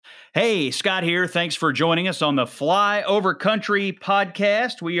Hey, Scott here. Thanks for joining us on the Fly Over Country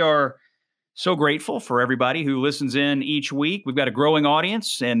podcast. We are so grateful for everybody who listens in each week. We've got a growing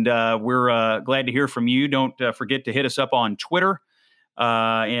audience, and we're glad to hear from you. Don't forget to hit us up on Twitter.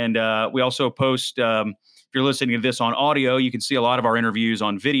 And we also post, if you're listening to this on audio, you can see a lot of our interviews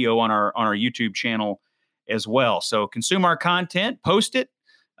on video on our YouTube channel as well. So consume our content, post it,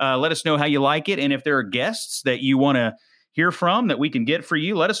 let us know how you like it. And if there are guests that you want to hear from that we can get for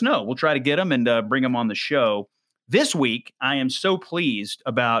you, let us know. We'll try to get them and bring them on the show. This week, I am so pleased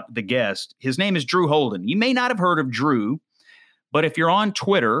about the guest. His name is Drew Holden. You may not have heard of Drew, but if you're on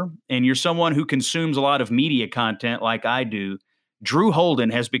Twitter and you're someone who consumes a lot of media content like I do, Drew Holden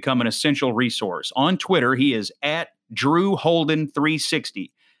has become an essential resource. On Twitter, he is at Drew Holden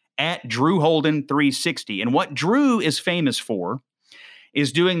 360, at Drew Holden 360. And what Drew is famous for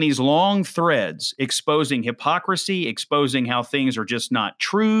is doing these long threads exposing hypocrisy, exposing how things are just not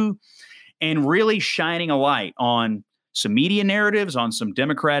true, and really shining a light on some media narratives, on some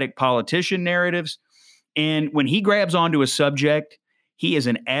Democratic politician narratives. And when he grabs onto a subject, he is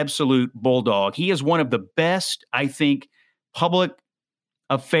an absolute bulldog. He is one of the best, I think, public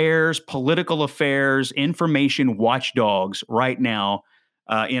affairs, political affairs, information watchdogs right now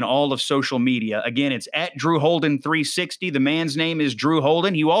in all of social media. Again, it's at Drew Holden 360. The man's name is Drew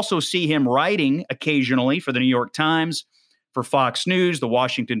Holden. You also see him writing occasionally for the New York Times, for Fox News, the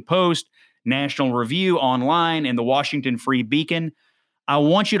Washington Post, National Review Online, and the Washington Free Beacon. I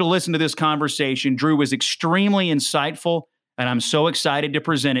want you to listen to this conversation. Drew was extremely insightful, and I'm so excited to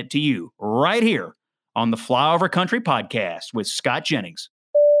present it to you right here on the Fly Over Country podcast with Scott Jennings.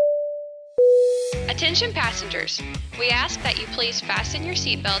 Attention passengers, we ask that you please fasten your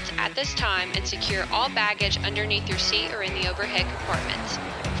seatbelts at this time and secure all baggage underneath your seat or in the overhead compartments.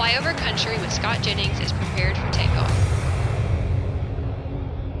 Flyover Country with Scott Jennings is prepared for takeoff.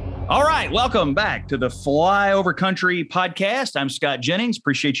 All right, welcome back to the Fly Over Country podcast. I'm Scott Jennings.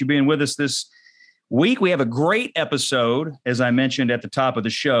 Appreciate you being with us this week. We have a great episode, as I mentioned at the top of the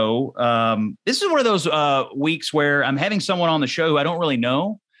show. This is one of those weeks where I'm having someone on the show who I don't really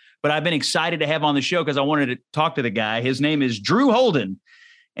know, but I've been excited to have on the show because I wanted to talk to the guy. His name is Drew Holden.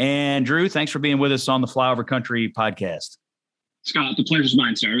 And Drew, thanks for being with us on the Fly Over Country podcast. Scott, the pleasure's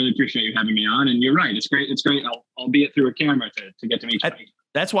mine, sir. I really appreciate you having me on. And you're right. It's great. It's great. Albeit through a camera to get to meet you.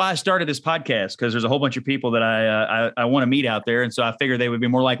 That's why I started this podcast, because there's a whole bunch of people that I want to meet out there. And so I figured they would be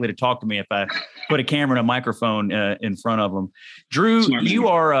more likely to talk to me if I put a camera and a microphone in front of them. Drew, you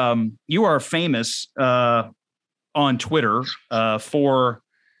are famous on Twitter for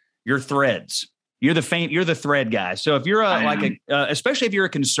your threads. You're the thread guy. So if you're especially if you're a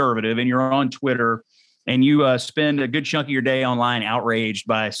conservative and you're on Twitter and you spend a good chunk of your day online outraged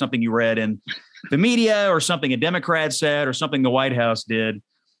by something you read in the media or something a Democrat said or something the White House did,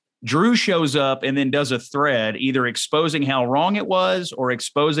 Drew shows up and then does a thread either exposing how wrong it was or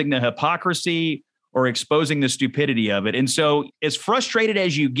exposing the hypocrisy or exposing the stupidity of it. And so as frustrated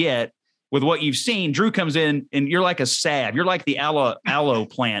as you get with what you've seen, Drew comes in and you're like a salve. You're like the aloe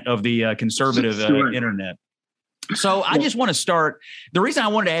plant of the conservative internet. So I just want to start. The reason I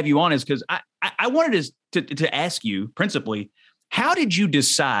wanted to have you on is because I wanted to ask you principally, how did you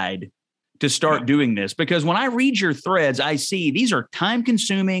decide to start doing this? Because when I read your threads, I see these are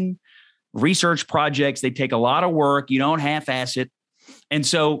time-consuming research projects. They take a lot of work. You don't half-ass it. And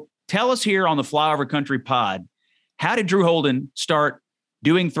so tell us here on the Fly Over Country pod, how did Drew Holden start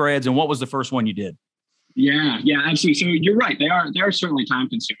doing threads, and what was the first one you did? Yeah, absolutely. So you're right. They are certainly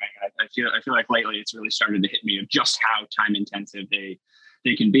time-consuming. I feel like lately it's really started to hit me of just how time-intensive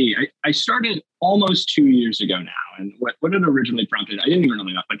they can be. I started almost 2 years ago now. And what it originally prompted, I didn't even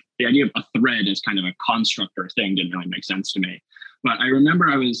really know, like the idea of a thread as kind of a construct or thing didn't really make sense to me. But I remember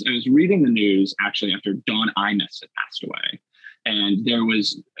I was reading the news actually after Don Imus had passed away. And there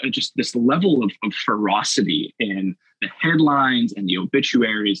was just this level of ferocity in the headlines and the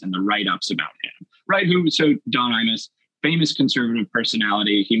obituaries and the write-ups about him, right? So Don Imus, famous conservative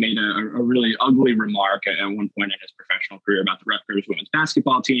personality. He made a really ugly remark at one point in his professional career about the Rutgers women's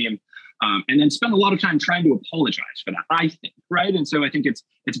basketball team, and then spent a lot of time trying to apologize for that, I think, right? And so I think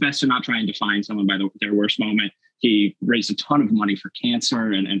it's best to not try and define someone by their worst moment. He raised a ton of money for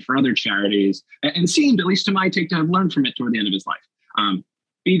cancer and for other charities, and seemed, at least to my take, to have learned from it toward the end of his life.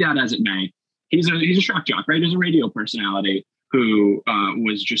 Be that as it may, he's a shock jock, right? He's a radio personality who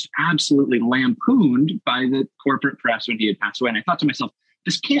was just absolutely lampooned by the corporate press when he had passed away. And I thought to myself,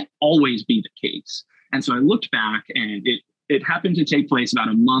 this can't always be the case. And so I looked back, and it happened to take place about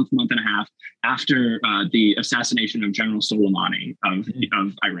a month and a half after the assassination of General Soleimani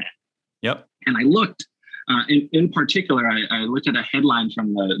of Iran. Yep. And I looked In particular, I looked at a headline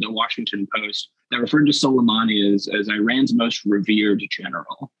from the Washington Post that referred to Soleimani as Iran's most revered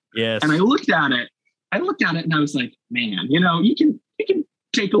general. Yes. And I looked at it and I was like, man, you can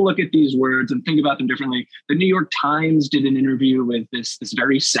take a look at these words and think about them differently. The New York Times did an interview with this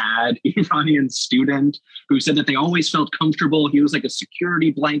very sad Iranian student who said that they always felt comfortable. He was like a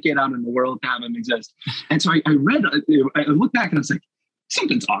security blanket out in the world to have him exist. And so I looked back and I was like,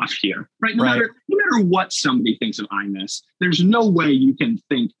 something's off here, right? No matter what somebody thinks of Ines, there's no way you can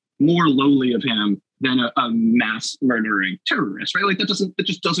think more lowly of him than a mass murdering terrorist, right? Like that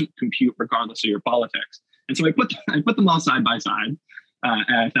just doesn't compute regardless of your politics. And so I put them all side by side.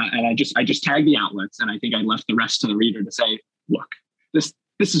 And I just tagged the outlets, and I think I left the rest to the reader to say, look, this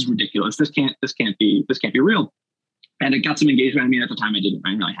is ridiculous. This can't be real. And it got some engagement. I mean, at the time I didn't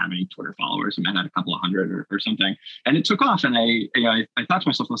really have any Twitter followers. I had a couple of hundred or something, and it took off. And I thought to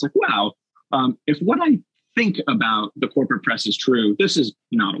myself, I was like, wow, if what I think about the corporate press is true, this is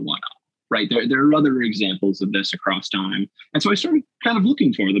not a one-off. Right. There are other examples of this across time. And so I started kind of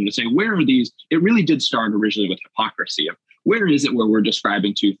looking for them to say, where are these? It really did start originally with hypocrisy of where is it where we're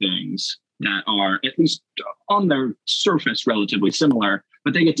describing two things that are, at least on their surface, relatively similar,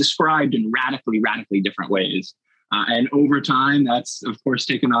 but they get described in radically different ways. And over time, that's, of course,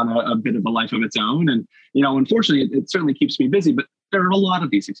 taken on a bit of a life of its own. And, unfortunately, it certainly keeps me busy. But there are a lot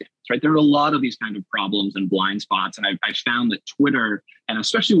of these examples, right? There are a lot of these kind of problems and blind spots. And I found that Twitter, and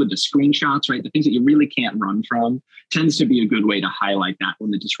especially with the screenshots, right, the things that you really can't run from, tends to be a good way to highlight that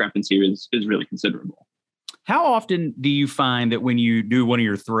when the discrepancy is really considerable. How often do you find that when you do one of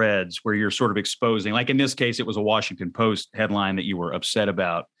your threads where you're sort of exposing, like in this case, it was a Washington Post headline that you were upset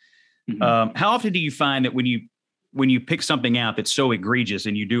about. Mm-hmm. How often do you find that when you pick something out that's so egregious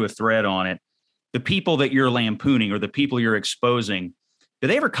and you do a thread on it, the people that you're lampooning or the people you're exposing, do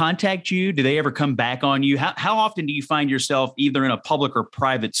they ever contact you? Do they ever come back on you? How often do you find yourself either in a public or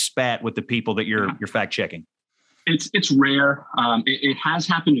private spat with the people that you're fact checking? It's rare. It has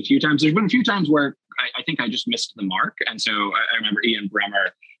happened a few times. There's been a few times where I think I just missed the mark. And so I remember Ian Bremmer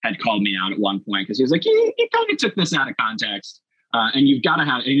had called me out at one point because he was like, you kind of took this out of context. And you've got to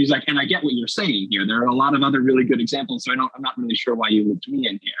have, and he's like, and I get what you're saying here. There are a lot of other really good examples. So I'm not really sure why you looped me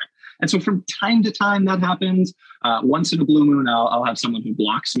in here. And so from time to time that happens. Once in a blue moon, I'll have someone who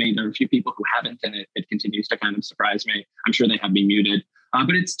blocks me. There are a few people who haven't, and it continues to kind of surprise me. I'm sure they have me muted. But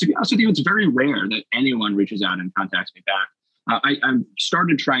to be honest with you, it's very rare that anyone reaches out and contacts me back. I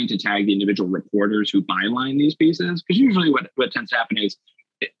started trying to tag the individual reporters who byline these pieces, because usually what tends to happen is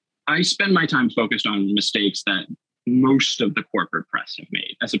I spend my time focused on mistakes that most of the corporate press have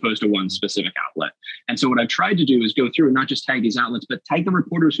made, as opposed to one specific outlet. And so what I've tried to do is go through and not just tag these outlets, but tag the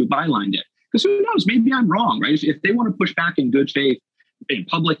reporters who bylined it. Because who knows, maybe I'm wrong, right? If they want to push back in good faith, in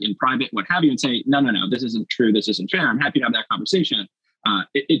public, in private, what have you, and say, no, this isn't true, this isn't fair, I'm happy to have that conversation.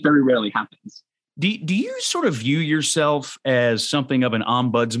 It very rarely happens. Do you sort of view yourself as something of an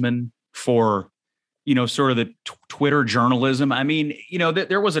ombudsman for, sort of the Twitter journalism? I mean,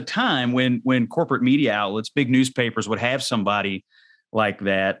 there was a time when corporate media outlets, big newspapers would have somebody like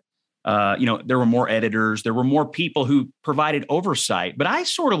that. There were more editors, there were more people who provided oversight. But I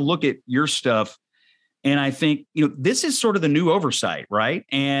sort of look at your stuff and I think, this is sort of the new oversight, right?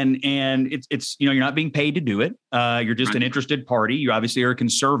 And it's you're not being paid to do it. You're just an interested party. You obviously are a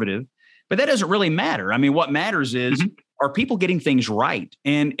conservative, but that doesn't really matter. I mean, what matters is, are people getting things right?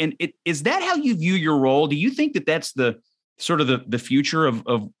 And is that how you view your role? Do you think that that's the sort of the future of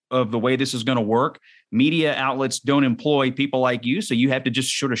the way this is going to work? Media outlets don't employ people like you, so you have to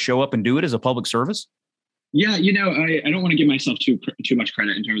just sort of show up and do it as a public service? Yeah, I don't want to give myself too much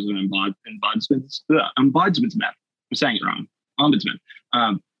credit in terms of ombudsman. I'm saying it wrong.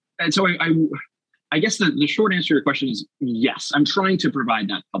 Ombudsman. And so I guess the short answer to your question is yes. I'm trying to provide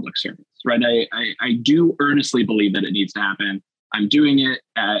that public service, right? I do earnestly believe that it needs to happen. I'm doing it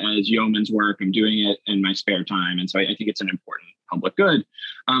as yeoman's work. I'm doing it in my spare time, and so I think it's an important public good.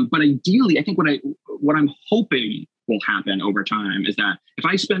 But ideally, I think what I'm hoping will happen over time is that if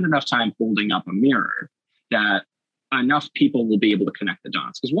I spend enough time holding up a mirror, that enough people will be able to connect the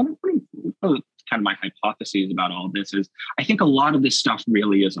dots. Because one of kind of my hypotheses about all of this is I think a lot of this stuff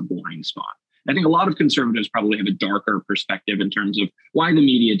really is a blind spot. I think a lot of conservatives probably have a darker perspective in terms of why the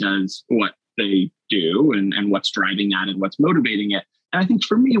media does what they do and what's driving that and what's motivating it. And I think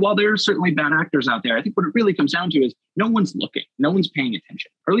for me, while there are certainly bad actors out there, I think what it really comes down to is no one's looking, no one's paying attention,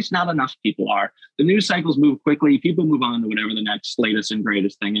 or at least not enough people are. The news cycles move quickly. People move on to whatever the next latest and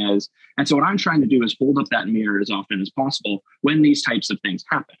greatest thing is. And so what I'm trying to do is hold up that mirror as often as possible when these types of things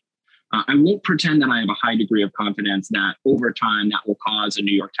happen. I won't pretend that I have a high degree of confidence that over time that will cause a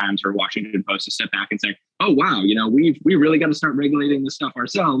New York Times or Washington Post to step back and say, oh, wow, we really got to start regulating this stuff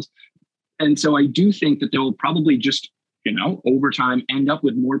ourselves. And so I do think that they'll probably just, over time end up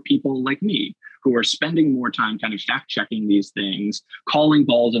with more people like me who are spending more time kind of fact checking these things, calling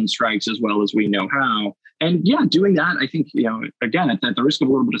balls and strikes as well as we know how. And yeah, doing that, I think, again, at the risk of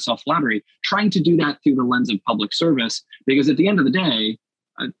a little bit of self-flattery, trying to do that through the lens of public service, because at the end of the day,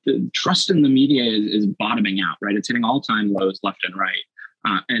 the trust in the media is bottoming out, right? It's hitting all-time lows left and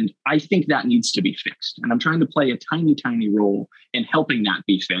right. And I think that needs to be fixed. And I'm trying to play a tiny, tiny role in helping that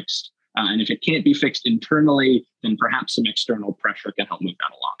be fixed. And if it can't be fixed internally, then perhaps some external pressure can help move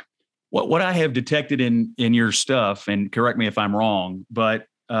that along. What I have detected in your stuff, and correct me if I'm wrong, but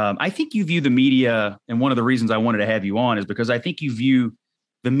I think you view the media, and one of the reasons I wanted to have you on is because I think you view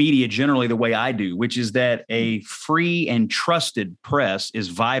the media generally the way I do, which is that a free and trusted press is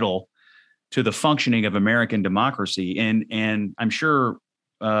vital to the functioning of American democracy. And I'm sure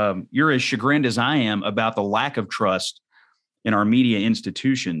you're as chagrined as I am about the lack of trust in our media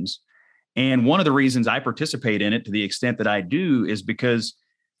institutions. And one of the reasons I participate in it to the extent that I do is because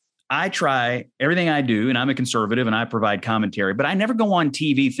I try everything I do, and I'm a conservative and I provide commentary, but I never go on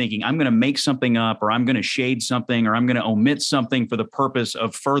TV thinking I'm going to make something up or I'm going to shade something or I'm going to omit something for the purpose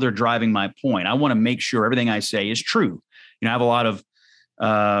of further driving my point. I want to make sure everything I say is true. I have a lot of,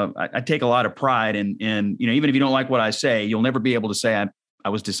 I take a lot of pride in, even if you don't like what I say, you'll never be able to say I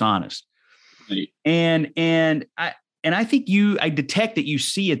was dishonest. Right. And I think I detect that you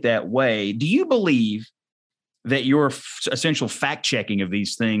see it that way. Do you believe that your essential fact checking of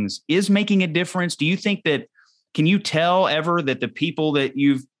these things is making a difference? Do you think that, can you tell ever that the people that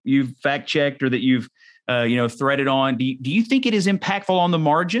you've fact checked or that you've, threaded on, do you think it is impactful on the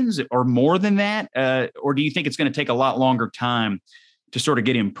margins or more than that? Or do you think it's going to take a lot longer time to sort of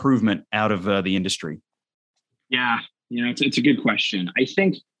get improvement out of the industry? Yeah, it's a good question. I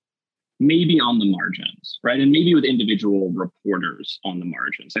think maybe on the margins, right? And maybe with individual reporters on the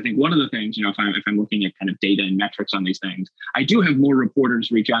margins. I think one of the things, if I'm looking at kind of data and metrics on these things, I do have more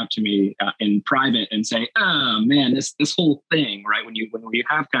reporters reach out to me in private and say, oh man, this whole thing, right? When you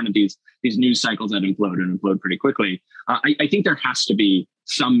have kind of these news cycles that implode pretty quickly, I think there has to be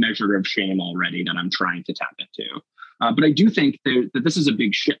some measure of shame already that I'm trying to tap into. But I do think that this is a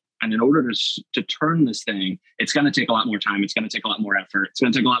big shift. And in order to turn this thing, it's going to take a lot more time. It's going to take a lot more effort. It's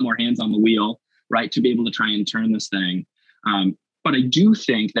going to take a lot more hands on the wheel, right, to be able to try and turn this thing. But I do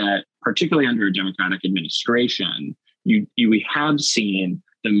think that particularly under a Democratic administration, we have seen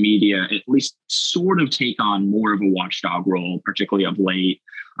the media at least sort of take on more of a watchdog role, particularly of late.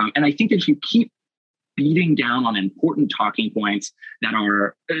 And I think if you keep beating down on important talking points that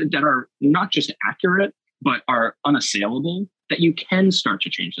are not just accurate, but are unassailable, that you can start to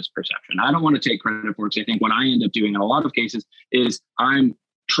change this perception. I don't want to take credit for it, because I think what I end up doing in a lot of cases is I'm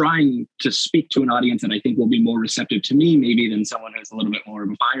trying to speak to an audience that I think will be more receptive to me, maybe than someone who's a little bit more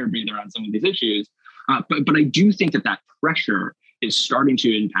of a fire breather on some of these issues. But I do think that pressure is starting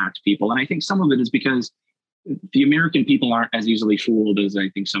to impact people. And I think some of it is because the American people aren't as easily fooled as I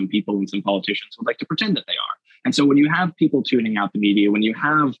think some people and some politicians would like to pretend that they are. And so when you have people tuning out the media, when you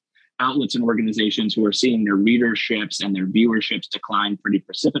have outlets and organizations who are seeing their readerships and their viewerships decline pretty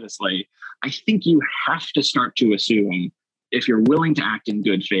precipitously, I think you have to start to assume, if you're willing to act in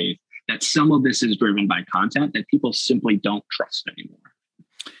good faith, that some of this is driven by content that people simply don't trust anymore.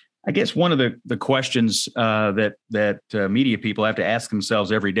 I guess one of the questions that media people have to ask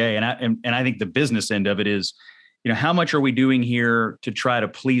themselves every day, and I think the business end of it is, how much are we doing here to try to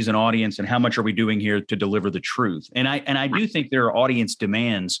please an audience, and how much are we doing here to deliver the truth? And I do think there are audience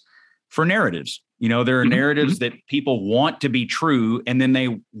demands for narratives. There are narratives that people want to be true, and then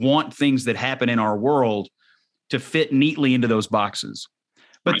they want things that happen in our world to fit neatly into those boxes.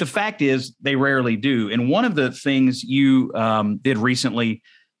 But the fact is, they rarely do. And one of the things you did recently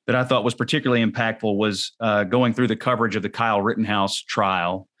that I thought was particularly impactful was going through the coverage of the Kyle Rittenhouse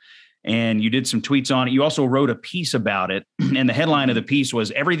trial. And you did some tweets on it. You also wrote a piece about it. And the headline of the piece was,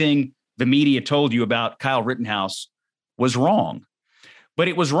 "Everything the media told you about Kyle Rittenhouse was wrong." But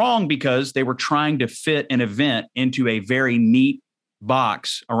it was wrong because they were trying to fit an event into a very neat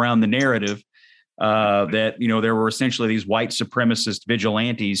box around the narrative that, there were essentially these white supremacist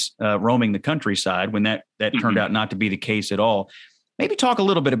vigilantes roaming the countryside, when that turned out not to be the case at all. Maybe talk a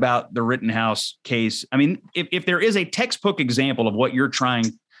little bit about the Rittenhouse case. I mean, if there is a textbook example of what you're trying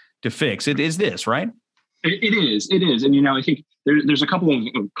to fix, it is this, right? It is. And, I think there's a couple of,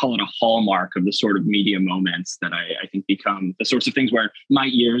 call it a hallmark of the sort of media moments that I think become the sorts of things where my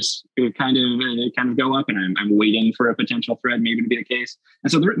ears kind of go up, and I'm waiting for a potential thread maybe to be the case.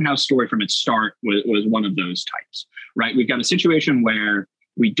 And so the Rittenhouse story from its start was one of those types, right? We've got a situation where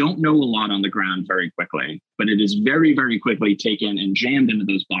we don't know a lot on the ground very quickly, but it is very, very quickly taken and jammed into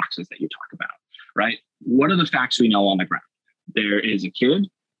those boxes that you talk about, right? What are the facts we know on the ground? There is a kid,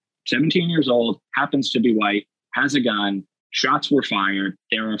 17 years old, happens to be white, has a gun, shots were fired,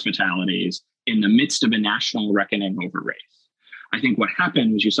 there are fatalities in the midst of a national reckoning over race. I think what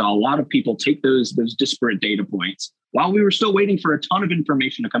happened was you saw a lot of people take those disparate data points while we were still waiting for a ton of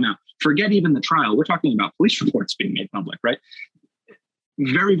information to come out. Forget even the trial. We're talking about police reports being made public, right?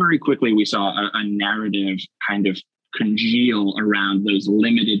 Very, very quickly, we saw a narrative kind of congeal around those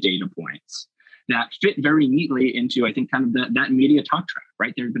limited data points that fit very neatly into, I think, kind of that media talk track,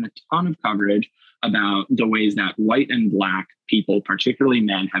 right? There had been a ton of coverage about the ways that white and Black people, particularly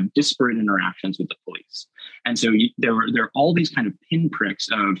men, have disparate interactions with the police. And so there are all these kind of pinpricks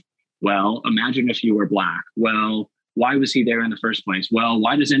of, well, imagine if you were Black. Well, why was he there in the first place? Well,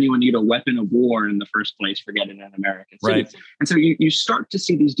 why does anyone need a weapon of war in the first place for getting an American city? Right. And so you start to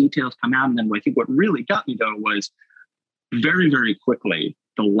see these details come out. And then I think what really got me, though, was very, very quickly,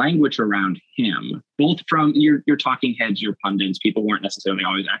 the language around him, both from your talking heads, your pundits, people weren't necessarily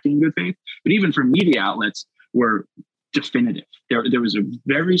always acting in good faith, but even from media outlets, were definitive. There was a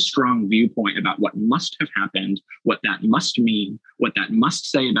very strong viewpoint about what must have happened, what that must mean, what that must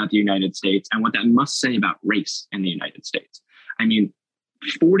say about the United States, and what that must say about race in the United States. I mean,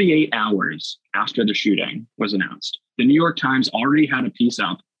 48 hours after the shooting was announced, the New York Times already had a piece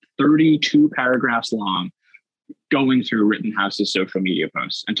up, 32 paragraphs long, going through Rittenhouse's social media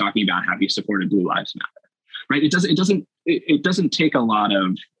posts and talking about how he supported Blue Lives Matter, right? It doesn't take a lot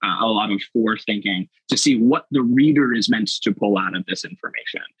of forethinking to see what the reader is meant to pull out of this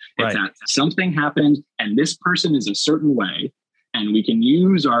information. It's that something happened and this person is a certain way, and we can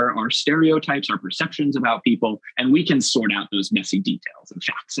use our stereotypes, our perceptions about people, and we can sort out those messy details and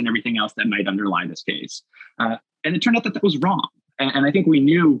facts and everything else that might underlie this case. And it turned out that was wrong. And I think we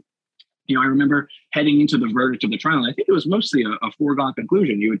knew. I remember heading into the verdict of the trial, and I think it was mostly a foregone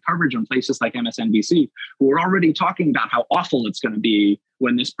conclusion. You had coverage on places like MSNBC who were already talking about how awful it's going to be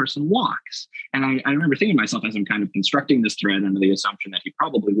when this person walks. And I remember thinking to myself as I'm kind of constructing this thread under the assumption that he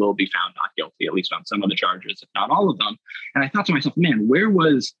probably will be found not guilty, at least on some of the charges, if not all of them. And I thought to myself, man, where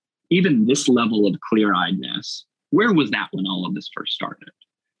was even this level of clear-eyedness? Where was that when all of this first started?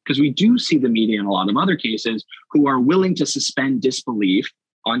 Because we do see the media in a lot of other cases who are willing to suspend disbelief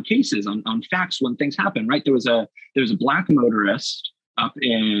on cases, on facts when things happen, right? There was a Black motorist up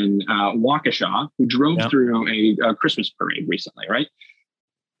in Waukesha who drove through a Christmas parade recently, right?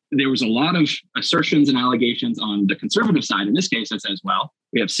 There was a lot of assertions and allegations on the conservative side in this case that says, well,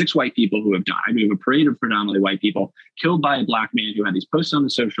 we have 6 white people who have died. We have a parade of predominantly white people killed by a Black man who had these posts on the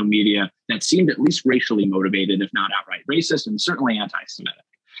social media that seemed at least racially motivated, if not outright racist, and certainly anti-Semitic.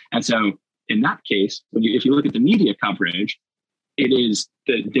 And so in that case, if you look at the media coverage, it is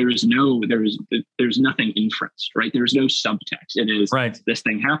that there's nothing inferenced, right? There's no subtext. It is This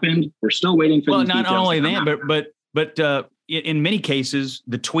thing happened. We're still waiting for. Well, not only that, but in many cases,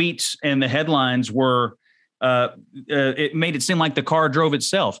 the tweets and the headlines were it made it seem like the car drove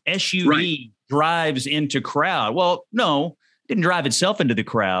itself. SUV drives into crowd. Well, no, it didn't drive itself into the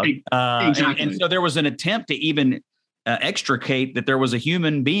crowd. Exactly. And so there was an attempt to even extricate that there was a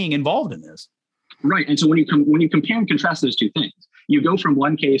human being involved in this. Right. And so when you compare and contrast those two things, you go from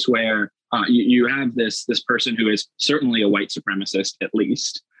one case where you have this person who is certainly a white supremacist, at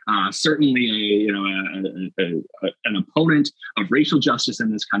least, certainly an opponent of racial justice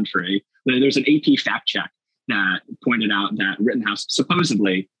in this country. There's an AP fact check that pointed out that Rittenhouse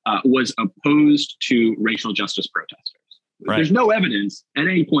supposedly was opposed to racial justice protesters. Right. There's no evidence at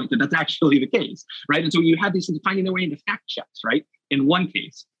any point that that's actually the case, right? And so you have these things finding their way into fact checks, right? In one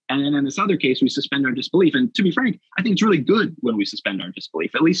case. And then in this other case, we suspend our disbelief. And to be frank, I think it's really good when we suspend our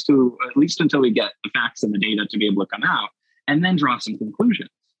disbelief, at least until we get the facts and the data to be able to come out and then draw some conclusions.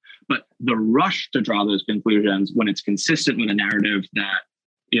 But the rush to draw those conclusions when it's consistent with a narrative that,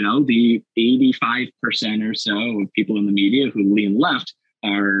 the 85% or so of people in the media who lean left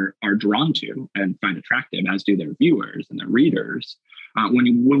are drawn to and find attractive, as do their viewers and their readers.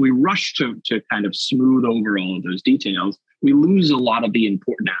 When we rush to kind of smooth over all of those details, we lose a lot of the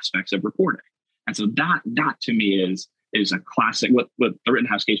important aspects of reporting. And so that to me is a classic, what the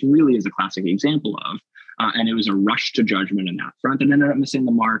Rittenhouse case really is a classic example of. And it was a rush to judgment in that front and ended up missing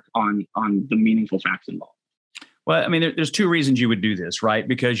the mark on the meaningful facts involved. Well, I mean, there's 2 reasons you would do this, right?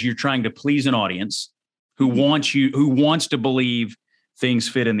 Because you're trying to please an audience who wants to believe things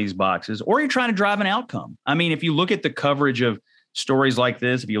fit in these boxes, or you're trying to drive an outcome. I mean, if you look at the coverage of stories like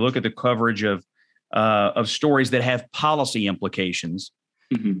this, if you look at the coverage of stories that have policy implications,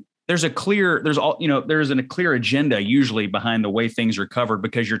 there's a clear agenda usually behind the way things are covered,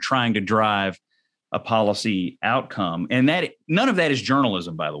 because you're trying to drive a policy outcome. And that none of that is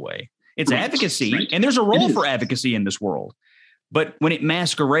journalism, by the way. It's advocacy, and there's a role for advocacy in this world. But when it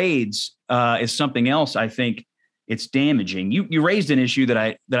masquerades as something else, I think it's damaging. You raised an issue that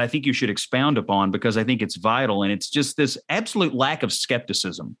I think you should expound upon, because I think it's vital, and it's just this absolute lack of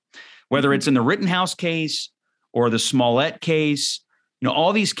skepticism, whether it's in the Rittenhouse case or the Smollett case.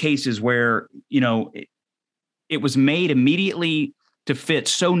 All these cases where it was made immediately to fit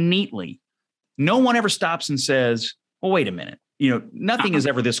so neatly. No one ever stops and says, "Well, wait a minute. Nothing is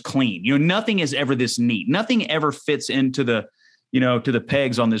ever this clean. Nothing is ever this neat. Nothing ever fits into the to the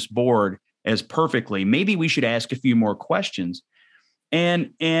pegs on this board as perfectly. Maybe we should ask a few more questions."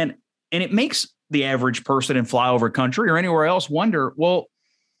 And it makes the average person in flyover country or anywhere else wonder, well,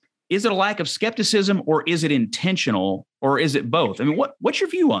 is it a lack of skepticism, or is it intentional, or is it both? I mean, what's your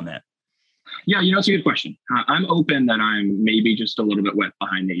view on that? Yeah, it's a good question. I'm open that I'm maybe just a little bit wet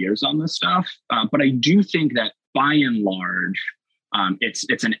behind the ears on this stuff, but I do think that by and large,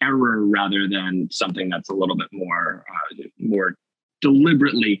 it's an error rather than something that's a little bit more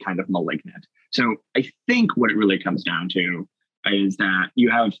deliberately kind of malignant. So I think what it really comes down to is that you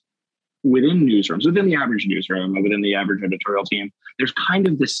have within newsrooms, within the average newsroom, or within the average editorial team, there's kind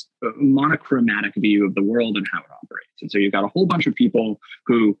of this monochromatic view of the world and how it operates. And so you've got a whole bunch of people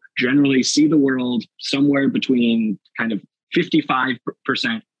who generally see the world somewhere between kind of 55%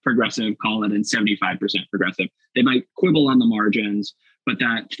 progressive, call it, and 75% progressive. They might quibble on the margins, but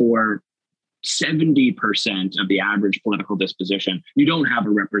that for 70% of the average political disposition, you don't have a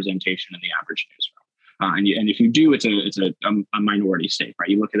representation in the average newsroom. And if you do, it's a minority state, right?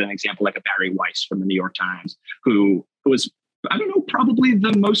 You look at an example like a Barry Weiss from the New York Times, who was, I don't know, probably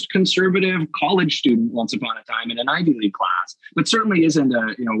the most conservative college student once upon a time in an Ivy League class, but certainly isn't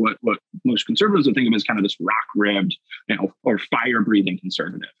what most conservatives would think of as kind of this rock-ribbed, or fire-breathing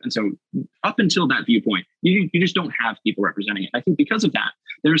conservative. And so up until that viewpoint, you just don't have people representing it. I think because of that,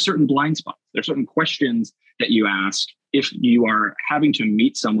 there are certain blind spots. There are certain questions that you ask if you are having to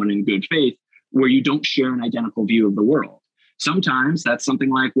meet someone in good faith where you don't share an identical view of the world. Sometimes that's something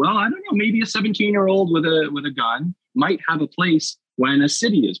like, well, I don't know, maybe a 17-year-old with a gun might have a place when a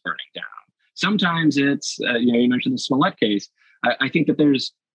city is burning down. Sometimes it's, you mentioned the Smollett case. I think that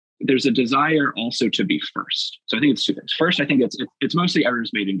there's a desire also to be first. So I think it's two things. First, I think it's mostly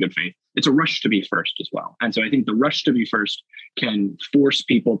errors made in good faith. It's a rush to be first as well. And so I think the rush to be first can force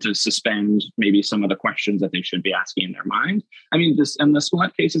people to suspend maybe some of the questions that they should be asking in their mind. I mean, the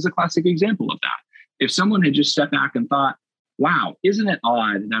Smollett case is a classic example of that. If someone had just stepped back and thought, wow, isn't it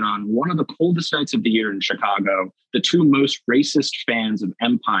odd that on one of the coldest nights of the year in Chicago, the two most racist fans of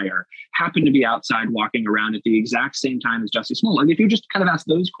Empire happen to be outside walking around at the exact same time as Jussie Smollett? If you just kind of ask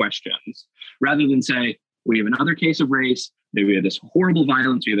those questions, rather than say, we have another case of race, we have this horrible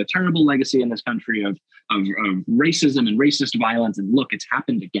violence, we have a terrible legacy in this country of racism and racist violence, and look, it's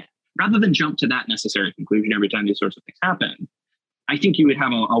happened again. Rather than jump to that necessary conclusion every time these sorts of things happen, I think you would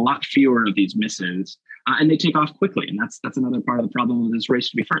have a lot fewer of these misses, and they take off quickly. And that's another part of the problem with this race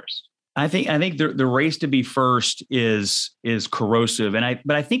to be first. I think the race to be first is corrosive.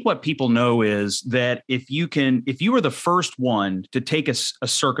 But I think what people know is that if you are the first one to take a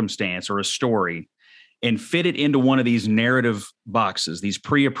circumstance or a story and fit it into one of these narrative boxes, these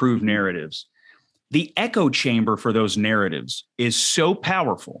pre-approved narratives, the echo chamber for those narratives is so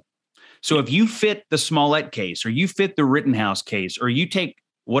powerful. So if you fit the Smollett case, or you fit the Rittenhouse case, or you take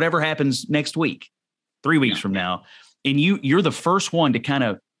whatever happens next week, 3 weeks from now, and you're the first one to kind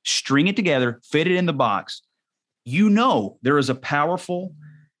of string it together, fit it in the box, there is a powerful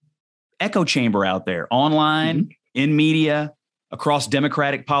echo chamber out there, online, in media, across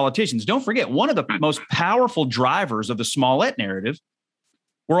Democratic politicians. Don't forget, one of the most powerful drivers of the Smollett narrative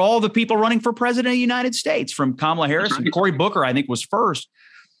were all the people running for president of the United States, from Kamala Harris and Cory Booker, I think, was first.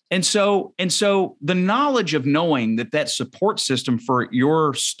 And so the knowledge of knowing that support system for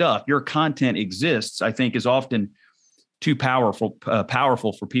your stuff, your content exists, I think is often too powerful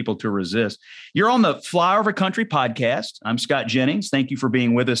for people to resist. You're on the Flyover Country podcast. I'm Scott Jennings. Thank you for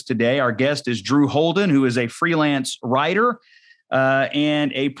being with us today. Our guest is Drew Holden, who is a freelance writer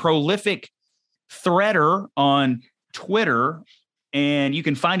and a prolific threader on Twitter. And you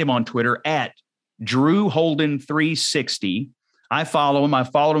can find him on Twitter at Drew Holden 360. I follow him. I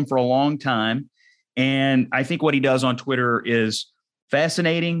followed him for a long time. And I think what he does on Twitter is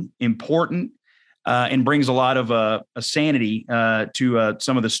fascinating, important. and brings a lot of a sanity to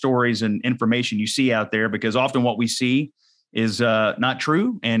some of the stories and information you see out there, because often what we see is not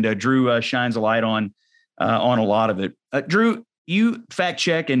true. And Drew shines a light on a lot of it. Drew, you fact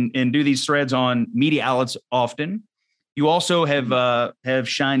check and do these threads on media outlets often. You also have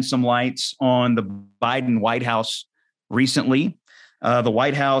shined some lights on the Biden White House recently. The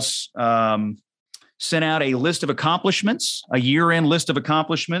White House sent out a list of accomplishments, a year-end list of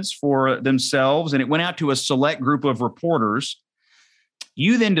accomplishments for themselves, and it went out to a select group of reporters.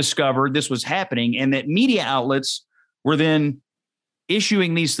 You then discovered this was happening and that media outlets were then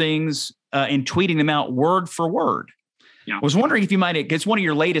issuing these things and tweeting them out word for word. Yeah. I was wondering if you might, it's one of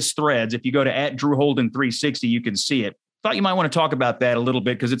your latest threads. If you go to @DrewHolden360, you can see it. Thought you might want to talk about that a little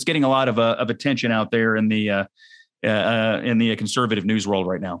bit because it's getting a lot of attention out there in the conservative news world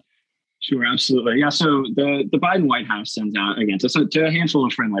right now. Sure, absolutely. Yeah. So the Biden White House sends out again to a handful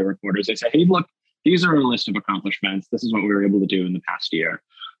of friendly reporters. They say, "Hey, look, these are a list of accomplishments. This is what we were able to do in the past year,"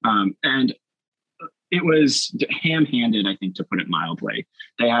 and it was ham-handed, I think, to put it mildly.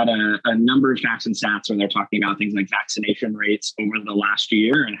 They had a number of facts and stats where they're talking about things like vaccination rates over the last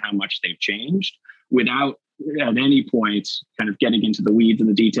year and how much they've changed without at any point kind of getting into the weeds and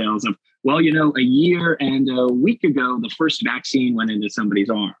the details of, well, a year and a week ago, the first vaccine went into somebody's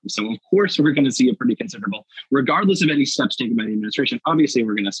arm. So of course, we're going to see a pretty considerable, regardless of any steps taken by the administration, obviously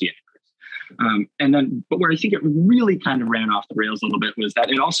we're going to see an increase. But where I think it really kind of ran off the rails a little bit was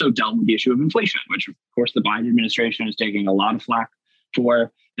that it also dealt with the issue of inflation, which of course the Biden administration is taking a lot of flack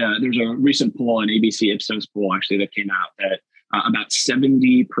for. There's a recent poll, an ABC Ipsos poll actually, that came out that about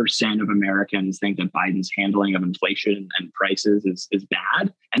 70% of Americans think that Biden's handling of inflation and prices is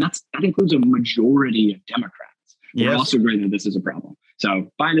bad. And that includes a majority of Democrats who are also agree that this is a problem. So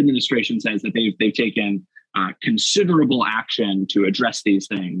Biden administration says that they've taken considerable action to address these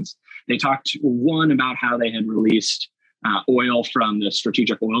things. They talked, one, about how they had released oil from the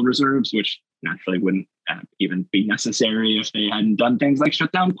strategic oil reserves, which naturally wouldn't even be necessary if they hadn't done things like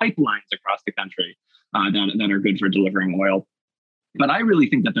shut down pipelines across the country that are good for delivering oil. But I really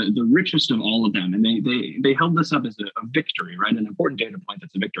think that the richest of all of them, and they held this up as a victory, right? An important data point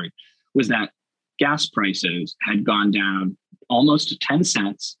that's a victory, was that gas prices had gone down almost 10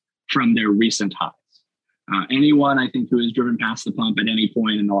 cents from their recent highs. Anyone, I think, who has driven past the pump at any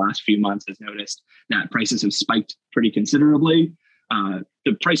point in the last few months has noticed that prices have spiked pretty considerably.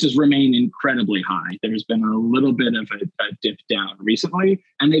 The prices remain incredibly high. There's been a little bit of a dip down recently,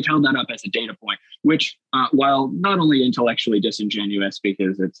 and they've held that up as a data point, which, while not only intellectually disingenuous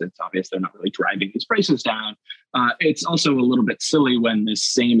because it's obvious they're not really driving these prices down, it's also a little bit silly when this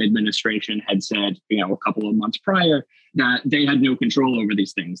same administration had said, a couple of months prior, that they had no control over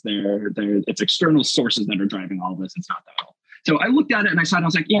these things. It's external sources that are driving all this. It's not that at all. So I looked at it and I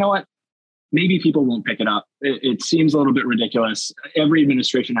was like, you know what? Maybe people won't pick it up. It seems a little bit ridiculous. Every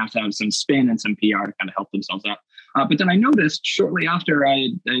administration has to have some spin and some PR to kind of help themselves out. But then I noticed shortly after I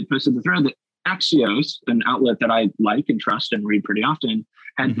posted the thread that Axios, an outlet that I like and trust and read pretty often,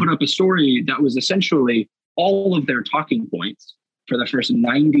 had put up a story that was essentially all of their talking points for the first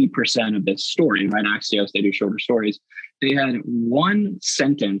 90% of this story, right? Axios, they do shorter stories. They had one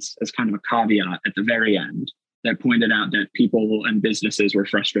sentence as kind of a caveat at the very end that pointed out that people and businesses were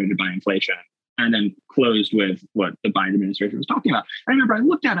frustrated by inflation, and then closed with what the Biden administration was talking about. I remember I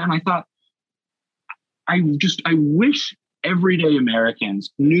looked at it and I thought, I wish everyday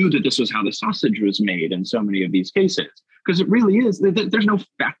Americans knew that this was how the sausage was made in so many of these cases, because it really is. There's no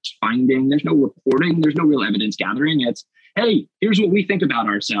fact finding, there's no reporting, there's no real evidence gathering. It's, hey, here's what we think about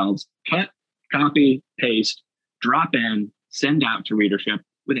ourselves. Cut, copy, paste, drop in, send out to readership,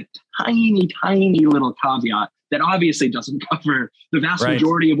 with a tiny, tiny little caveat that obviously doesn't cover the vast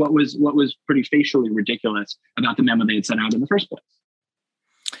majority of what was pretty facially ridiculous about the memo they had sent out in the first place.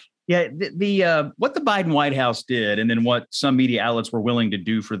 Yeah, the what the Biden White House did, and then what some media outlets were willing to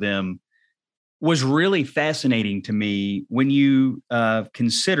do for them, was really fascinating to me when you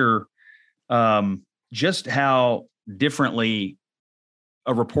consider just how differently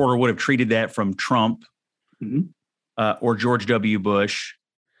a reporter would have treated that from Trump or George W. Bush.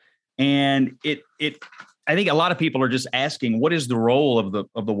 And I think a lot of people are just asking, what is the role of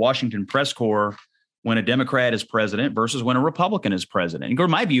the Washington press corps when a Democrat is president versus when a Republican is president? And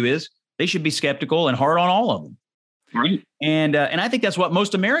my view is they should be skeptical and hard on all of them. Right. And I think that's what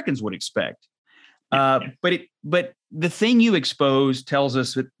most Americans would expect. But the thing you expose tells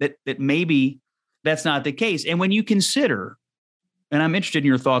us that maybe that's not the case. And when you consider, and I'm interested in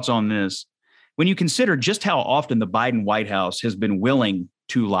your thoughts on this, when you consider just how often the Biden White House has been willing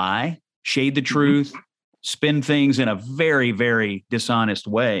to lie, shade the truth, spin things in a very, very dishonest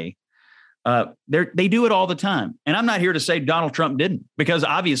way, They do it all the time. And I'm not here to say Donald Trump didn't, because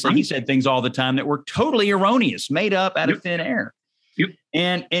obviously he said things all the time that were totally erroneous, made up out of thin air. Yep.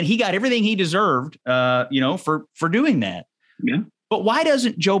 And he got everything he deserved, for doing that. Yeah. But why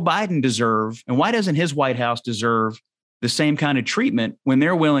doesn't Joe Biden deserve, and why doesn't his White House deserve the same kind of treatment when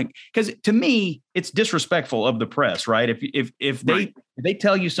they're willing? Because to me, it's disrespectful of the press, right? If they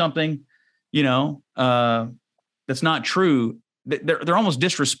tell you something, that's not true, they're almost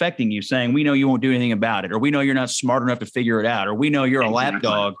disrespecting you, saying, we know you won't do anything about it, or we know you're not smart enough to figure it out, or we know you're a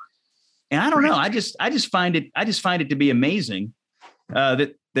lapdog. And I don't know. I just find it to be amazing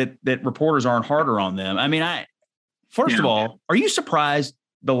that reporters aren't harder on them. I mean, First of all, are you surprised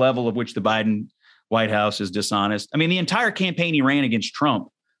the level of which the Biden White House is dishonest? I mean, the entire campaign he ran against Trump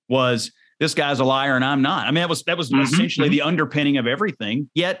was, this guy's a liar and I'm not. I mean, that was essentially the underpinning of everything.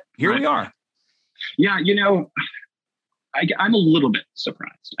 Yet here we are. Yeah, I'm a little bit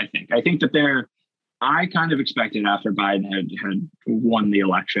surprised. I think that I kind of expected after Biden had won the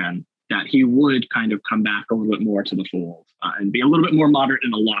election that he would kind of come back a little bit more to the fold and be a little bit more moderate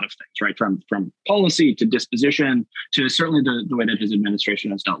in a lot of things, right? From policy to disposition to certainly the way that his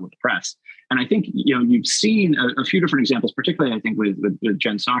administration has dealt with the press. And I think, you've seen a few different examples, particularly I think with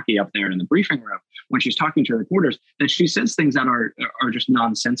Jen Psaki up there in the briefing room, when she's talking to reporters, that she says things that are just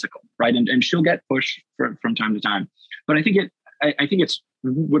nonsensical, right? And she'll get pushed from time to time. But I think it's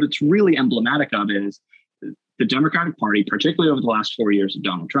what it's really emblematic of is the Democratic Party, particularly over the last 4 years of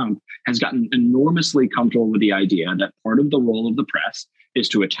Donald Trump, has gotten enormously comfortable with the idea that part of the role of the press is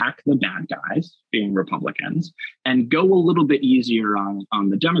to attack the bad guys, being Republicans, and go a little bit easier on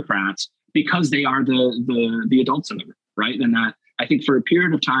the Democrats because they are the adults in the room, right? And that I think for a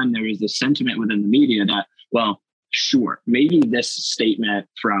period of time, there is this sentiment within the media that, well, sure, maybe this statement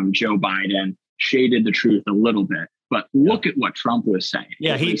from Joe Biden shaded the truth a little bit, but look at what Trump was saying.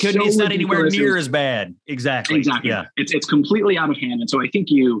 Yeah, he couldn't. It's not anywhere near as bad. Exactly. Yeah, it's completely out of hand. And so I think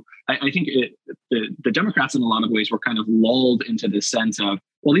the Democrats in a lot of ways were kind of lulled into this sense of,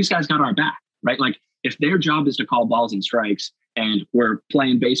 well, these guys got our back, right? Like if their job is to call balls and strikes, and we're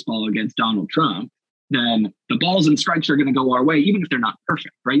playing baseball against Donald Trump, then the balls and strikes are going to go our way, even if they're not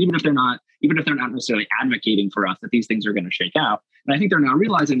perfect, right? Even if they're not necessarily advocating for us that these things are going to shake out. And I think they're now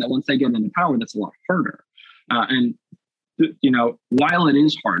realizing that once they get into power, that's a lot harder. While it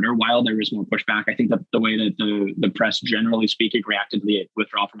is harder, while there is more pushback, I think that the way that the press, generally speaking, reacted to the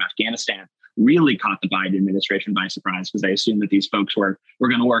withdrawal from Afghanistan really caught the Biden administration by surprise, because they assumed that these folks were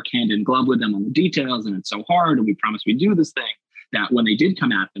going to work hand in glove with them on the details, and it's so hard, and we promised we'd do this thing, that when they did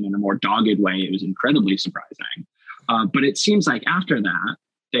come at them in a more dogged way, it was incredibly surprising. But it seems like after that,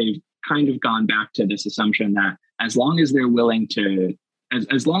 they've kind of gone back to this assumption that as long as they're willing to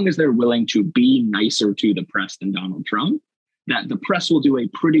be nicer to the press than Donald Trump, that the press will do a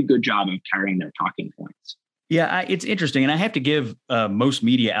pretty good job of carrying their talking points. Yeah, it's interesting. And I have to give most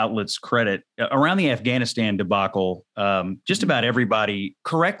media outlets credit. Around the Afghanistan debacle, just about everybody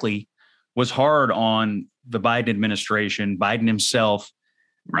correctly was hard on the Biden administration, Biden himself,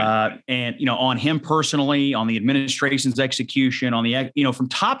 and, on him personally, on the administration's execution, on the, from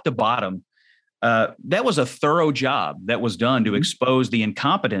top to bottom. That was a thorough job that was done to expose the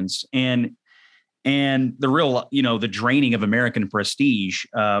incompetence and the real, the draining of American prestige.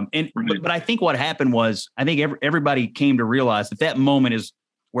 But I think what happened was, I think everybody came to realize that moment is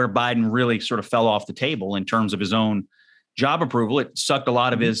where Biden really sort of fell off the table in terms of his own job approval. It sucked a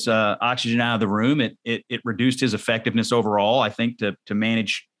lot of his oxygen out of the room. It reduced his effectiveness overall, I think, to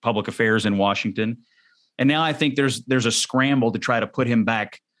manage public affairs in Washington. And now I think there's a scramble to try to put him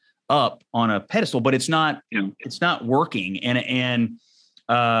back up on a pedestal, but it's not working. And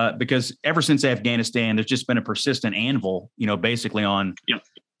because ever since Afghanistan, there's just been a persistent anvil, basically on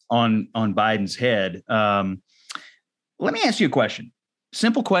Biden's head. Let me ask you a question,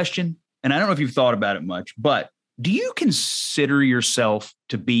 simple question. And I don't know if you've thought about it much, but do you consider yourself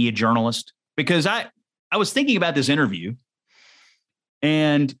to be a journalist? Because I was thinking about this interview,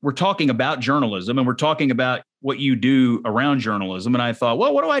 and we're talking about journalism, and we're talking about what you do around journalism. And I thought,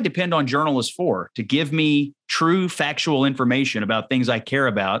 well, what do I depend on journalists for? To give me true factual information about things I care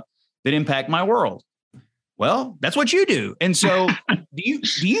about that impact my world. Well, that's what you do. And so do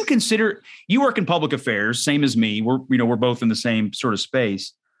you consider, you work in public affairs, same as me. We're both in the same sort of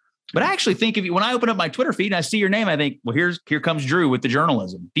space. But I actually think of you, when I open up my Twitter feed and I see your name, I think, well, here comes Drew with the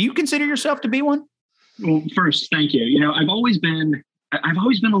journalism. Do you consider yourself to be one? Well, first, thank you. I've always been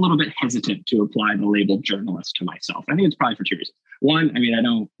a little bit hesitant to apply the label journalist to myself. I think it's probably for two reasons. One, I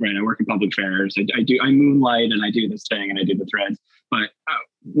work in public affairs. I moonlight and I do this thing and I do the threads, but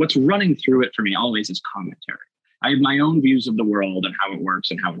what's running through it for me always is commentary. I have my own views of the world and how it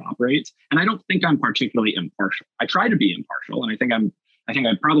works and how it operates. And I don't think I'm particularly impartial. I try to be impartial. And I think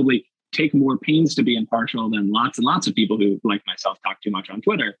I probably take more pains to be impartial than lots and lots of people who, like myself, talk too much on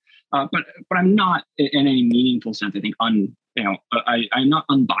Twitter. But I'm not in any meaningful sense, I think, I'm not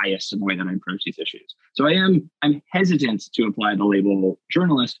unbiased in the way that I approach these issues. So I'm hesitant to apply the label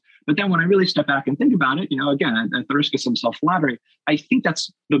journalist. But then when I really step back and think about it, again, at the risk of some self-flattery, I think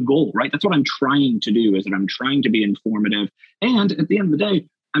that's the goal, right? That's what I'm trying to do, is that I'm trying to be informative. And at the end of the day,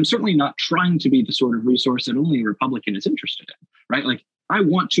 I'm certainly not trying to be the sort of resource that only a Republican is interested in, right? Like, I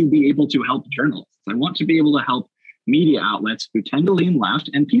want to be able to help journalists. I want to be able to help media outlets who tend to lean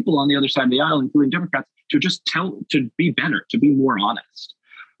left and people on the other side of the aisle, including Democrats, to be better, to be more honest.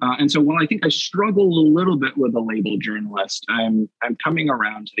 And so while I think I struggle a little bit with the label journalist, I'm coming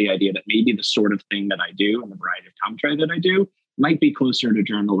around to the idea that maybe the sort of thing that I do and the variety of commentary that I do might be closer to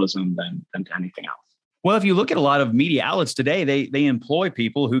journalism than to anything else. Well, if you look at a lot of media outlets today, they employ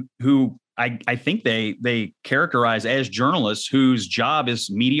people who I think they characterize as journalists whose job is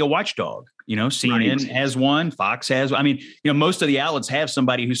media watchdog. CNN has one, Fox has. I mean, most of the outlets have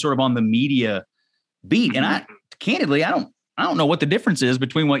somebody who's sort of on the media beat. And I don't know what the difference is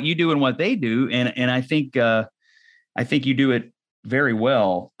between what you do and what they do. And I think you do it very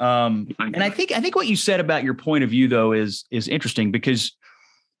well. And I think what you said about your point of view, though, is interesting, because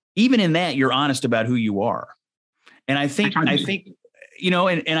even in that, you're honest about who you are. And I think and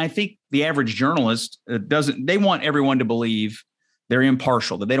I think the average journalist they want everyone to believe they're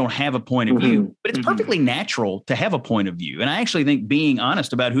impartial, that they don't have a point of view, but it's perfectly natural to have a point of view. And I actually think being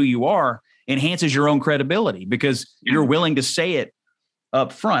honest about who you are enhances your own credibility, because you're willing to say it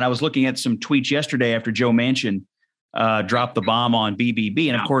up front. I was looking at some tweets yesterday after Joe Manchin dropped the bomb on BBB.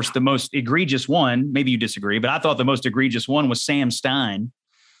 And of course, the most egregious one, maybe you disagree, but I thought the most egregious one was Sam Stein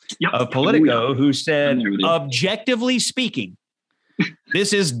of Politico, who said, objectively speaking,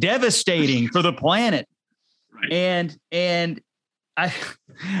 this is devastating for the planet. Right. And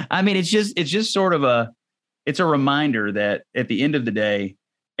I mean, it's just sort of it's a reminder that at the end of the day,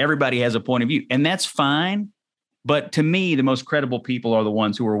 everybody has a point of view, and that's fine. But to me, the most credible people are the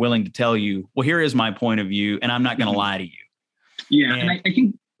ones who are willing to tell you, well, here is my point of view, and I'm not going to lie to you. Yeah. And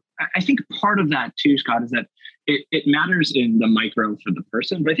I think part of that too, Scott, is that it matters in the micro for the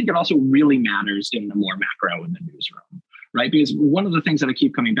person, but I think it also really matters in the more macro in the newsroom, right? Because one of the things that I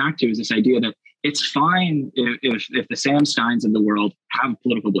keep coming back to is this idea that it's fine if the Sam Steins of the world have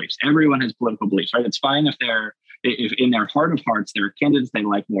political beliefs. Everyone has political beliefs, right? It's fine if in their heart of hearts, there are candidates they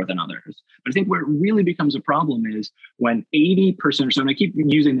like more than others. But I think where it really becomes a problem is when 80% or so, and I keep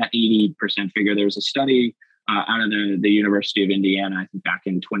using that 80% figure. There's a study out of the University of Indiana, I think back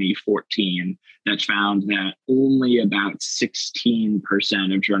in 2014, that found that only about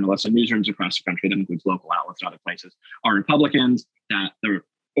 16% of journalists and newsrooms across the country, that includes local outlets and other places, are Republicans, that the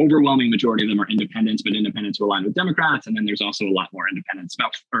overwhelming majority of them are independents, but independents who align with Democrats. And then there's also a lot more independents,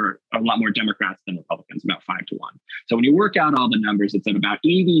 or a lot more Democrats than Republicans, about 5 to 1. So when you work out all the numbers, it's at about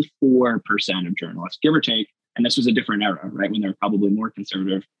 84% of journalists, give or take. And this was a different era, right? When there were probably more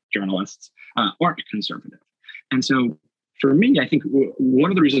conservative journalists aren't conservative. And so for me, I think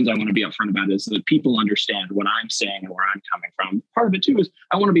one of the reasons I want to be upfront about it is that people understand what I'm saying and where I'm coming from. Part of it too is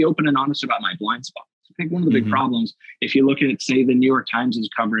I want to be open and honest about my blind spots. I think one of the big problems, if you look at, say, the New York Times'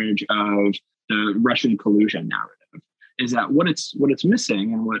 coverage of the Russian collusion narrative, is that what it's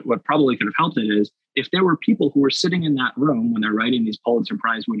missing, and what probably could have helped it, is if there were people who were sitting in that room when they're writing these Pulitzer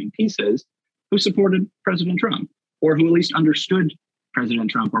Prize winning pieces who supported President Trump, or who at least understood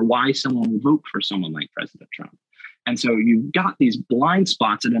President Trump, or why someone would vote for someone like President Trump. And so you've got these blind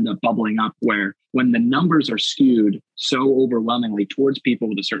spots that end up bubbling up, where when the numbers are skewed so overwhelmingly towards people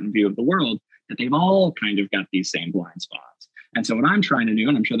with a certain view of the world, that they've all kind of got these same blind spots. And so what I'm trying to do,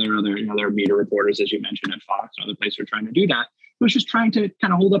 and I'm sure there are other, there are media reporters, as you mentioned, at Fox and other places who are trying to do that, who's just trying to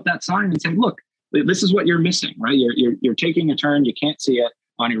kind of hold up that sign and say, look, this is what you're missing, right? You're taking a turn, you can't see it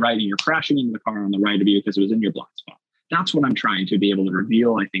on your right, and you're crashing into the car on the right of you because it was in your blind spot. That's what I'm trying to be able to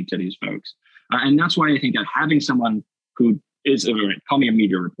reveal, I think, to these folks. And that's why I think that having someone who is, call me a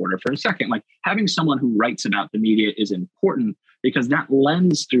media reporter for a second, like having someone who writes about the media is important, because that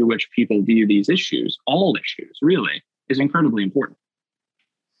lens through which people view these issues, all issues really, is incredibly important.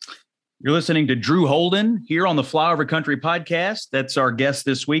 You're listening to Drew Holden here on the Flyover Country podcast. That's our guest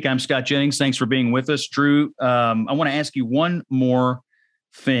this week. I'm Scott Jennings. Thanks for being with us, Drew. I want to ask you one more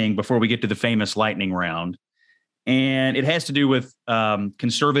thing before we get to the famous lightning round. And it has to do with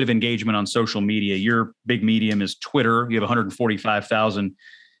conservative engagement on social media. Your big medium is Twitter. You have 145,000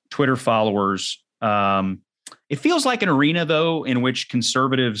 Twitter followers. It feels like an arena, though, in which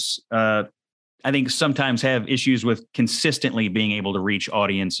conservatives I think sometimes have issues with consistently being able to reach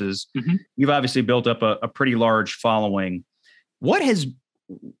audiences. Mm-hmm. You've obviously built up a pretty large following.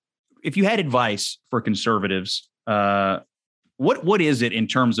 If you had advice for conservatives, what is it in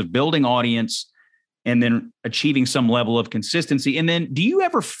terms of building audience and then achieving some level of consistency? And then do you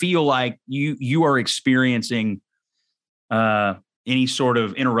ever feel like you are experiencing any sort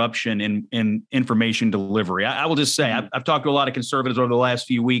of interruption in information delivery? I will just say, I've talked to a lot of conservatives over the last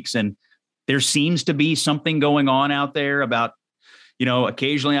few weeks, and there seems to be something going on out there about,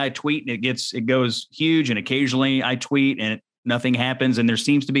 occasionally I tweet and it goes huge, and occasionally I tweet and nothing happens, and there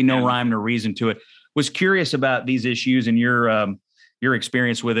seems to be no rhyme or reason to it. Was curious about these issues and your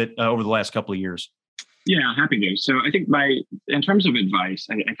experience with it over the last couple of years. Yeah, happy to. So I think in terms of advice,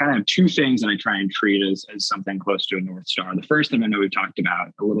 I kind of have two things that I try and treat as something close to a North Star. The first thing I know we've talked about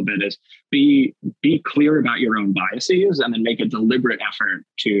a little bit is be clear about your own biases, and then make a deliberate effort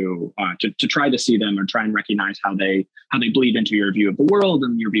to try to see them or try and recognize how they bleed into your view of the world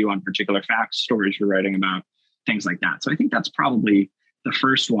and your view on particular facts, stories you're writing about, things like that. So I think that's probably the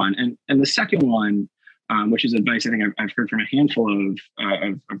first one. And the second one, which is advice I think I've heard from a handful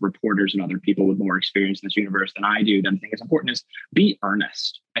of reporters and other people with more experience in this universe than I do, that I think is important, is be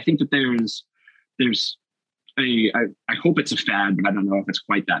earnest. I think that I hope it's a fad, but I don't know if it's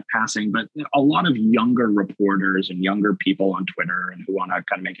quite that passing, but a lot of younger reporters and younger people on Twitter and who want to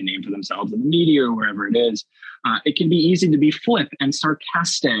kind of make a name for themselves in the media or wherever it is, it can be easy to be flip and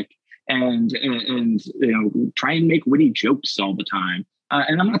sarcastic and try and make witty jokes all the time.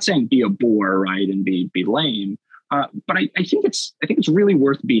 And I'm not saying be a bore, right, and be lame, but I think it's really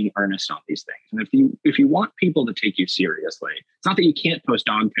worth being earnest on these things. And if you want people to take you seriously, it's not that you can't post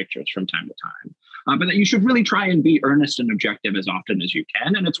dog pictures from time to time, but that you should really try and be earnest and objective as often as you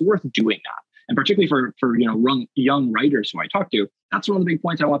can, and it's worth doing that. And particularly for young writers who I talk to, that's one of the big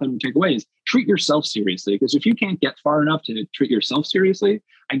points I want them to take away is treat yourself seriously. Because if you can't get far enough to treat yourself seriously,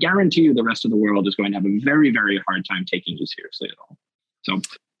 I guarantee you the rest of the world is going to have a very, very hard time taking you seriously at all. So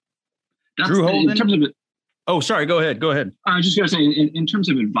that's Drew Holden, in terms of it. Oh, sorry. Go ahead. I was just going to say, in terms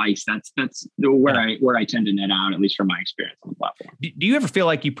of advice, that's where I tend to net out, at least from my experience on the platform. Do you ever feel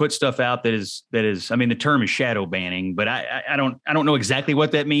like you put stuff out that is? I mean, the term is shadow banning, but I don't know exactly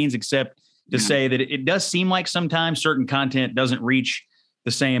what that means, except to say that it does seem like sometimes certain content doesn't reach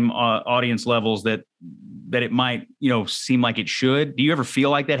the same audience levels that it might, seem like it should. Do you ever feel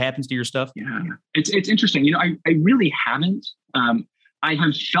like that happens to your stuff? Yeah, it's interesting. I really haven't. I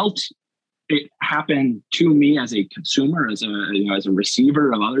have felt it happen to me as a consumer, as a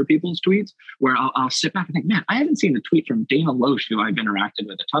receiver of other people's tweets, where I'll sit back and think, man, I haven't seen a tweet from Dana Loesch, who I've interacted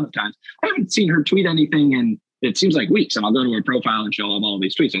with a ton of times. I haven't seen her tweet anything in, it seems like, weeks. And I'll go to her profile and she'll have all of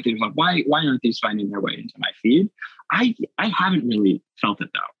these tweets. I think, like, why aren't these finding their way into my feed? I haven't really felt it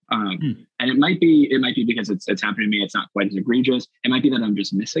though. And it might be because it's happening to me. It's not quite as egregious. It might be that I'm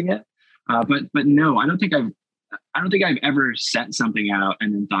just missing it. But no, I don't think I've ever sent something out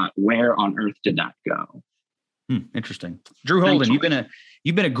and then thought, where on earth did that go? Interesting. Drew Holden,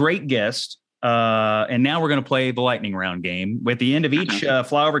 you've been a great guest. And now we're going to play the lightning round game. At the end of each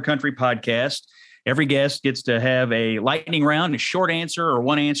Flyover Country podcast, every guest gets to have a lightning round, a short answer or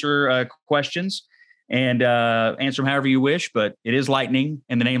one answer questions, and answer them however you wish. But it is lightning,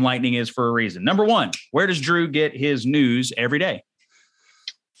 and the name lightning is for a reason. Number one, where does Drew get his news every day?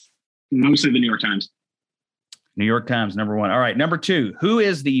 Mostly the New York Times. New York Times, number one. All right. Number two, who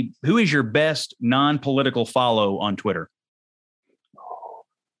is your best non-political follow on Twitter? Oh,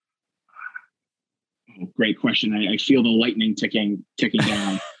 great question. I feel the lightning ticking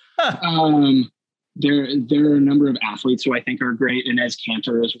down. There are a number of athletes who I think are great. Inez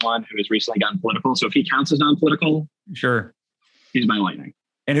Cantor is one who has recently gotten political. So if he counts as non-political, sure, he's my lightning.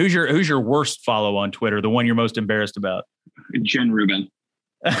 And who's your worst follow on Twitter? The one you're most embarrassed about? Jen Rubin.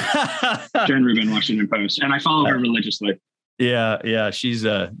 Jen Rubin, Washington Post, and I follow her religiously. Yeah, she's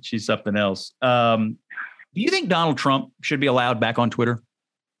something else. Do you think Donald Trump should be allowed back on Twitter?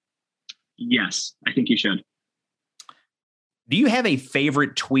 Yes, I think he should. Do you have a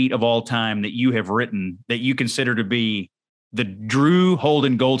favorite tweet of all time that you have written that you consider to be the Drew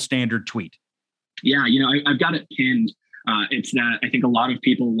Holden gold standard tweet? Yeah, I've got it pinned. It's that I think a lot of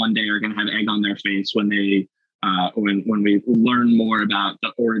people one day are going to have egg on their face when they when we learn more about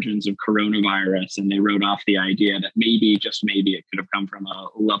the origins of coronavirus, and they wrote off the idea that maybe, just maybe, it could have come from a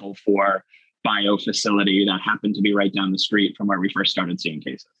level 4 bio facility that happened to be right down the street from where we first started seeing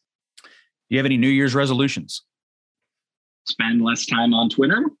cases. Do you have any New Year's resolutions? Spend less time on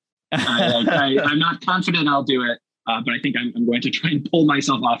Twitter. I'm not confident I'll do it, but I think I'm going to try and pull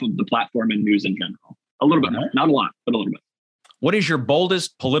myself off of the platform and news in general. A little bit, not a lot, but a little bit. What is your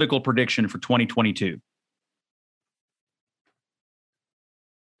boldest political prediction for 2022?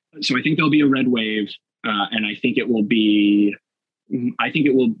 So I think there'll be a red wave, and I think it will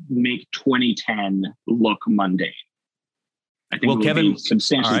make 2010 look mundane. I think it will be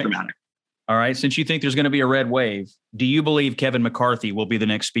substantially dramatic. All right. Since you think there's going to be a red wave, do you believe Kevin McCarthy will be the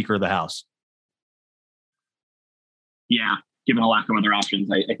next Speaker of the House? Yeah, given a lack of other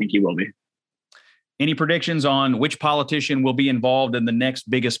options, I think he will be. Any predictions on which politician will be involved in the next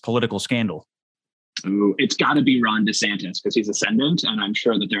biggest political scandal? Ooh, it's got to be Ron DeSantis because he's ascendant, and I'm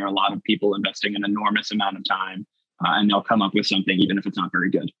sure that there are a lot of people investing an enormous amount of time, and they'll come up with something, even if it's not very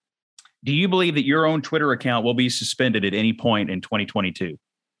good. Do you believe that your own Twitter account will be suspended at any point in 2022?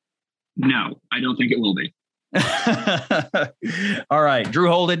 No, I don't think it will be. All right, Drew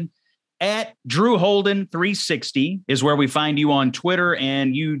Holden. At Drew Holden 360 is where we find you on Twitter,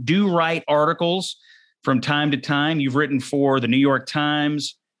 and you do write articles from time to time. You've written for the New York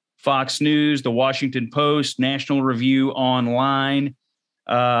Times, Fox News, the Washington Post, National Review Online.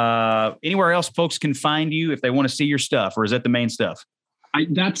 Anywhere else folks can find you if they want to see your stuff, or is that the main stuff?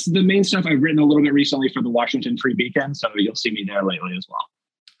 That's the main stuff. I've written a little bit recently for the Washington Free Beacon, so you'll see me there lately as well.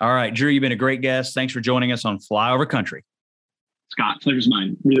 All right, Drew, you've been a great guest. Thanks for joining us on Flyover Country. Scott, pleasure's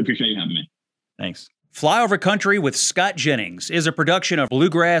mine. Really appreciate you having me. Thanks. Flyover Country with Scott Jennings is a production of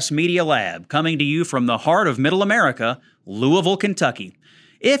Bluegrass Media Lab, coming to you from the heart of Middle America, Louisville, Kentucky.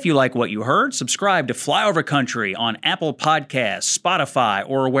 If you like what you heard, subscribe to Flyover Country on Apple Podcasts, Spotify,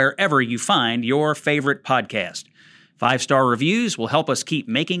 or wherever you find your favorite podcast. 5-star reviews will help us keep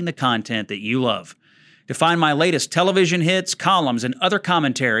making the content that you love. To find my latest television hits, columns, and other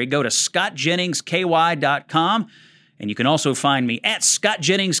commentary, go to scottjenningsky.com. And you can also find me at Scott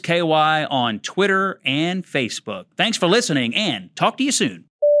Jennings KY on Twitter and Facebook. Thanks for listening, and talk to you soon.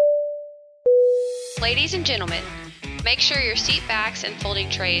 Ladies and gentlemen, make sure your seat backs and folding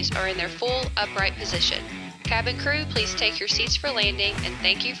trays are in their full upright position. Cabin crew, please take your seats for landing, and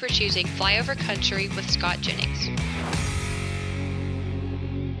thank you for choosing Flyover Country with Scott Jennings.